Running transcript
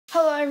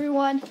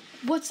everyone,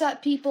 what's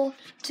up people?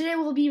 Today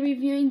we'll be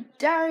reviewing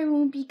Diary of a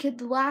Wimpy Kid,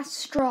 The Last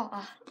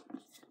Straw.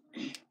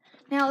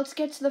 Now let's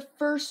get to the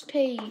first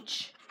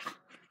page.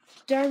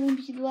 Diary of a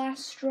Wimpy Kid, The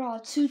Last Straw,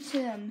 to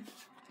Tim.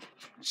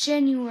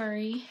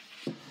 January.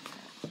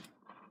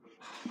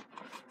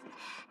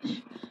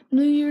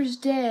 New Year's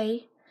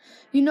Day.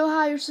 You know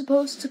how you're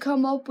supposed to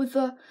come up with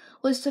a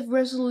list of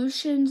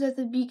resolutions at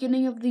the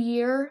beginning of the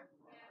year?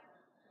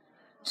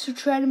 To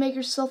try to make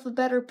yourself a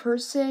better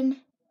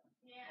person?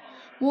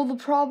 Well, the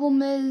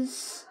problem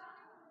is,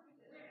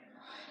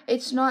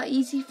 it's not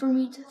easy for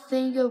me to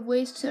think of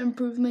ways to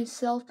improve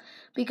myself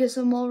because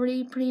I'm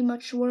already pretty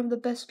much one of the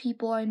best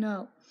people I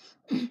know.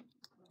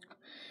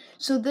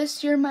 So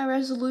this year my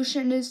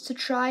resolution is to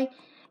try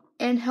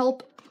and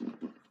help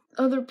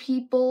other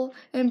people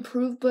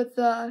improve, but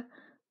the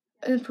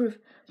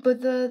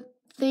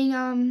thing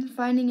I'm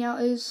finding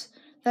out is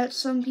that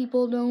some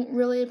people don't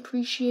really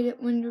appreciate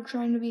it when you're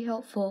trying to be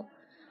helpful.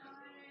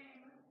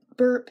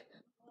 Burp.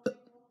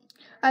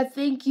 I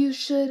think you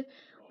should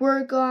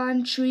work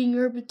on chewing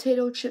your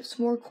potato chips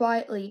more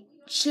quietly.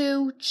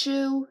 Chew,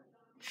 chew.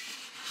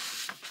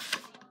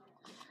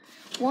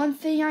 One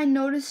thing I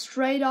noticed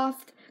right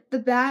off the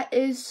bat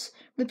is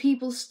the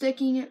people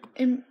sticking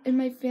in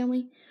my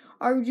family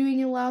are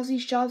doing a lousy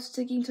job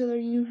sticking to their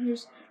New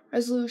Year's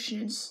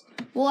resolutions.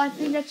 Well, I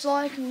think that's all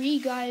I can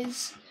read,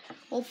 guys.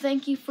 Well,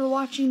 thank you for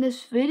watching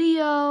this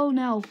video.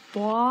 Now,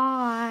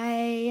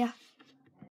 bye.